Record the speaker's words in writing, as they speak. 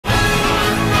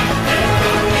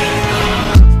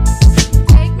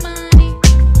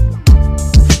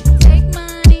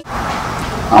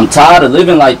I'm tired of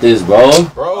living like this, bro.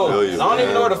 Bro, I don't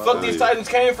even know where the fuck these Titans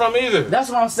came from either. That's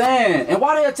what I'm saying. And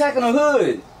why they attacking the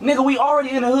hood? Nigga, we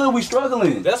already in the hood, we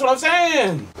struggling. That's what I'm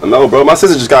saying. I know, bro. My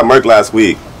sister just got murked last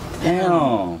week.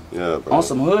 Damn. Yeah, bro. On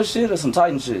some hood shit or some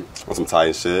Titan shit? On some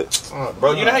Titan shit.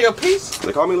 Bro, you don't have your piece?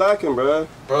 They call me lacking, bro.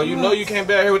 Bro, you know you can't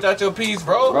be out here without your piece,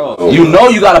 bro. Bro, you know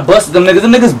you gotta bust them niggas.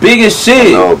 Them niggas big as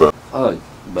shit. No, bro.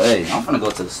 But hey, I'm finna go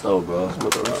to the store, bro.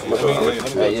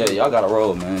 Hey, yeah, y'all gotta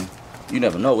roll, man. You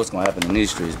never know what's gonna happen in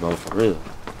these streets, bro, for real.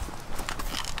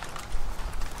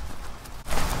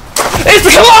 It's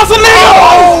the Colossal nigga!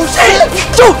 Oh, shit!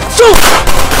 Shoot!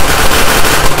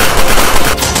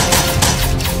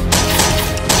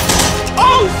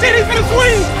 Oh, shit, he's finna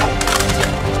swing!